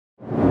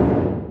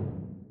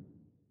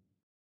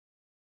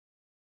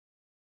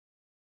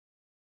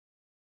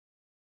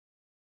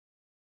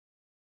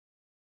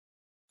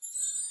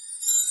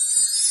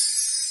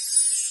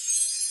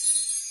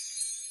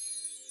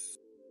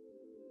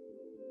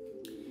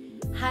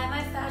Hi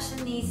my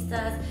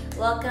fashionistas,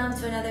 welcome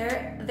to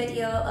another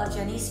video of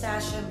Jenny's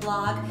fashion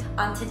blog.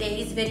 On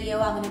today's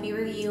video I'm going to be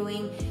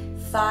reviewing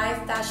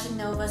 5 Fashion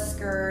Nova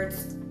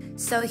skirts.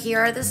 So here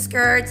are the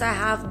skirts. I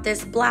have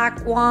this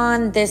black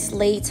one, this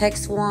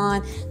latex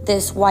one,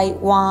 this white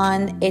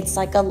one. It's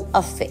like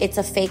it's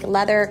a fake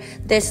leather.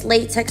 This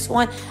latex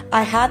one.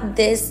 I had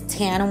this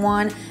tan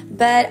one,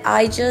 but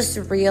I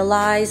just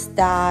realized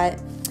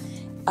that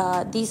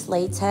these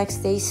latex,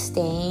 they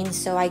stain,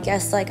 so I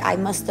guess like I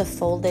must have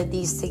folded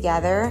these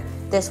together,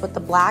 this with the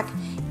black,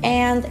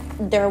 and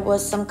there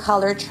was some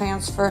color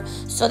transfer,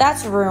 so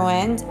that's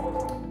ruined.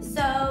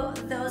 So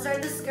those are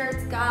the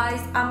skirts,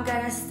 guys. I'm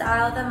gonna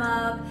style them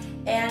up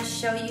and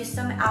show you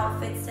some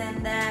outfits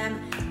in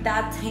them.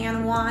 That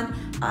tan one,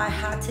 I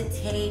had to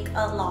take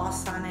a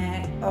loss on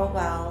it, oh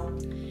well.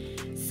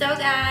 So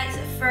guys,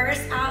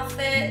 first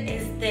outfit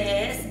is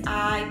this.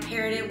 I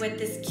paired it with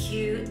this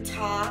cute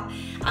top.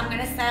 I'm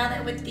gonna style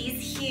it with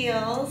these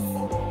heels.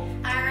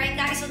 Alright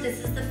guys, so this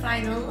is the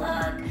final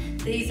look.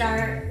 These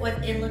are what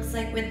it looks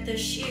like with the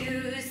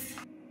shoes.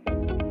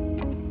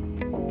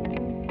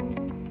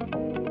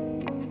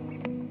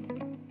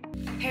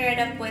 Pair it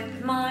up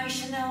with my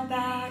Chanel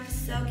bag,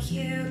 so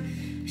cute.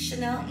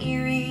 Chanel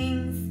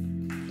earrings.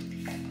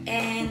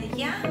 And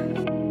yeah.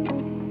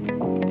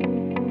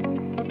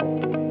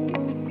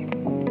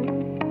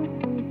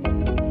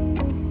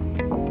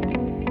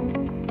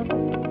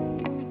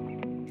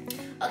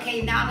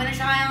 Okay, now I'm gonna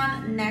try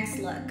on next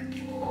look.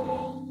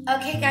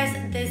 Okay guys,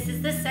 this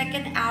is the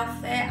second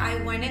outfit.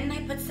 I went in and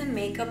I put some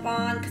makeup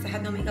on because I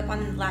had no makeup on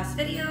in the last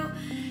video.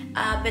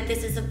 But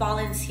this is a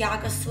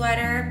Balenciaga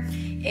sweater.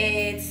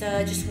 It's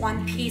just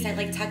one piece. I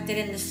like tucked it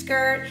in the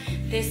skirt.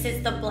 This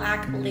is the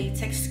black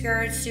latex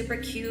skirt, super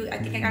cute. I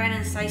think I got it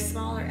in a size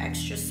small or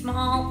extra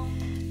small.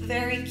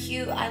 Very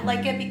cute. I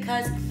like it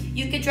because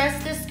you could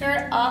dress the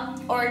skirt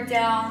up or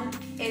down.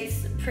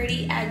 It's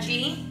pretty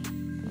edgy.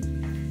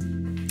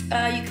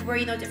 You could wear,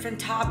 you know,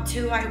 different top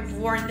too. I've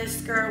worn this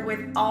skirt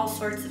with all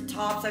sorts of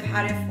tops. I've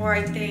had it for,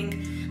 I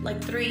think,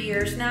 like 3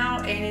 years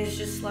now, and it's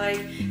just like,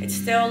 it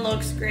still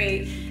looks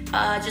great.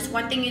 Just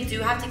one thing you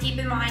do have to keep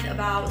in mind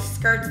about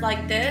skirts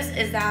like this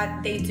is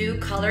that they do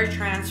color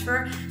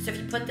transfer. So if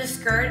you put the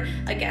skirt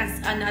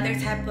against another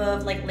type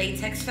of like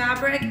latex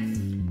fabric,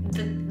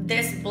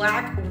 this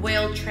black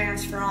will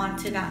transfer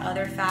onto that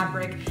other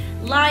fabric.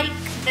 Like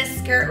this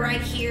skirt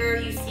right here,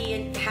 you see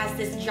it has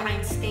this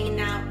giant stain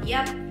now.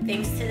 Yep,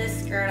 thanks to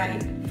this skirt, I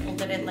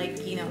folded it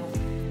like, you know,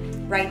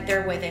 right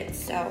there with it,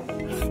 so.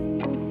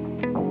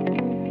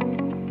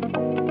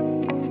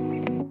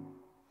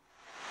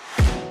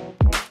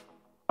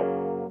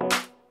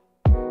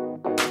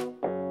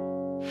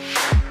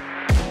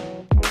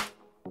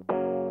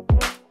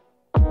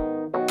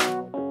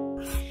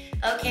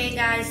 Okay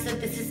guys, so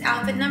this is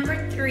outfit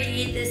number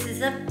 3. This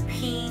is a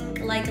pink,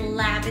 like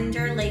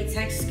lavender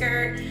latex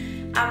skirt.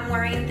 I'm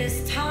wearing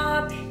this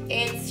top.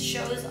 It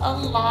shows a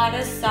lot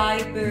of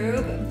side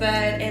boob,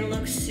 but it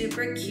looks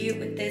super cute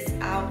with this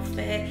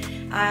outfit.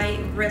 I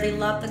really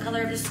love the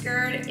color of the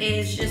skirt.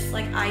 It's just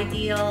like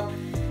ideal.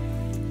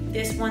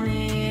 This one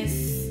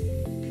is,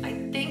 I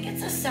think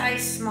it's a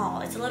size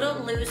small. It's a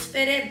little loose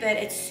fitted, but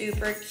it's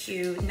super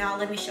cute. Now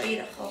let me show you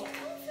the whole outfit.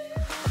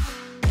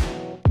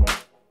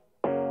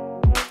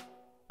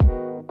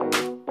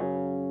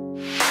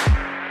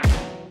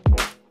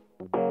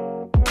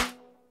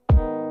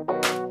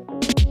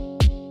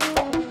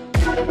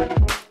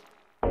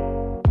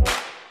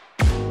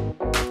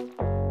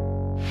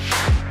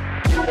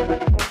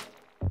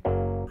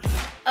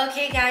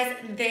 Okay guys,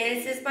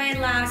 this is my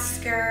last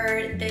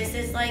skirt. This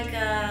is like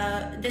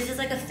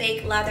a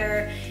fake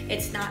leather.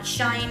 It's not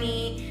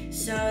shiny.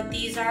 So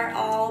these are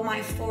all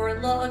my 4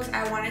 looks.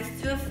 I wanted to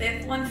do a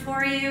 5th one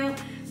for you,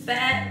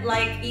 but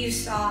like you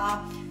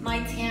saw,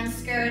 my tan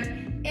skirt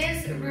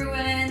is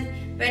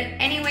ruined. But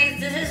anyways,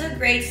 this is a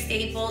great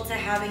staple to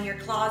have in your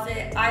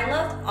closet. I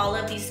love all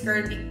of these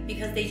skirts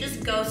because they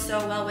just go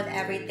so well with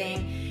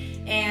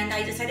everything. And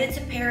I decided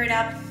to pair it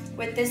up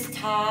with this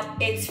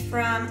top. It's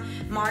from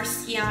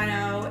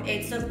Marciano.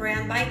 It's a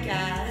brand by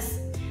Guess.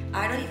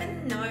 I don't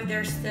even know if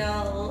they're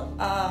still,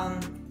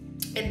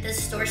 if the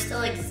store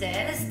still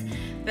exists,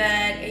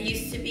 but it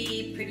used to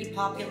be pretty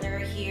popular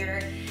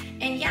here.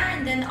 And yeah,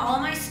 and then all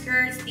my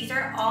skirts, these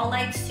are all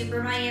like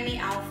super Miami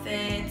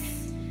outfits.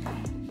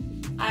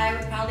 I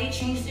would probably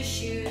change the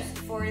shoes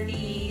for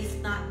these,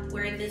 not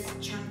wear this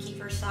chunky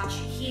Versace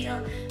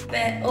heel,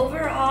 but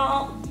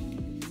overall,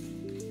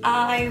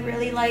 I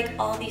really like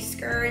all these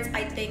skirts.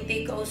 I think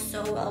they go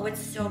so well with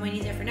so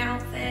many different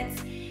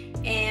outfits,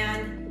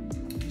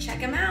 and check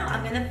them out.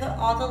 I'm gonna put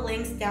all the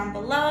links down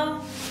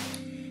below.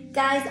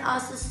 Guys,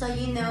 also so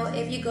you know,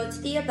 if you go to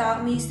the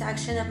About Me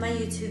section of my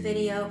YouTube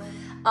video,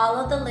 all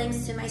of the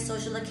links to my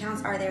social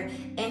accounts are there.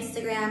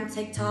 Instagram,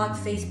 TikTok,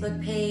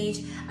 Facebook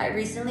page. I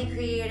recently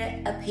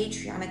created a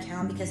Patreon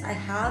account because I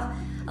have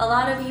a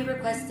lot of you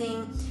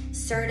requesting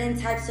certain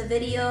types of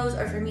videos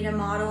or for me to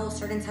model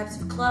certain types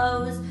of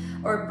clothes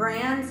or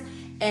brands,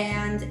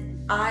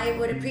 and I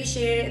would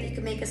appreciate it if you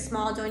could make a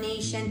small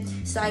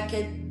donation so I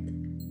could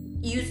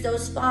use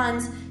those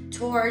funds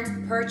towards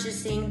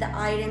purchasing the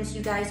items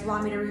you guys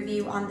want me to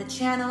review on the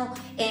channel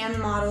and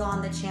model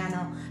on the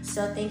channel.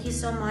 So thank you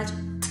so much.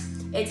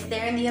 It's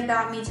there in the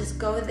About Me. Just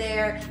go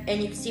there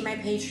and you can see my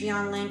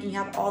Patreon link and you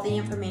have all the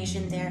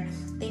information there.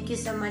 Thank you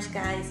so much,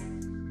 guys.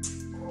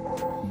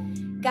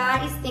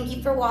 Guys, thank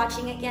you for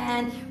watching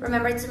again.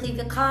 Remember to leave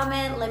a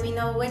comment. Let me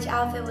know which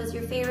outfit was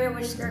your favorite,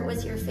 which skirt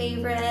was your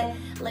favorite.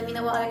 Let me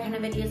know what other kind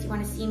of videos you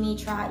want to see me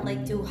try,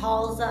 like do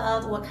hauls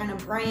of, what kind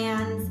of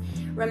brands.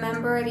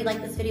 Remember, if you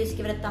like this video, to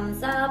give it a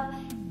thumbs up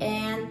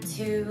and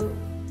to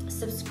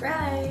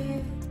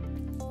subscribe.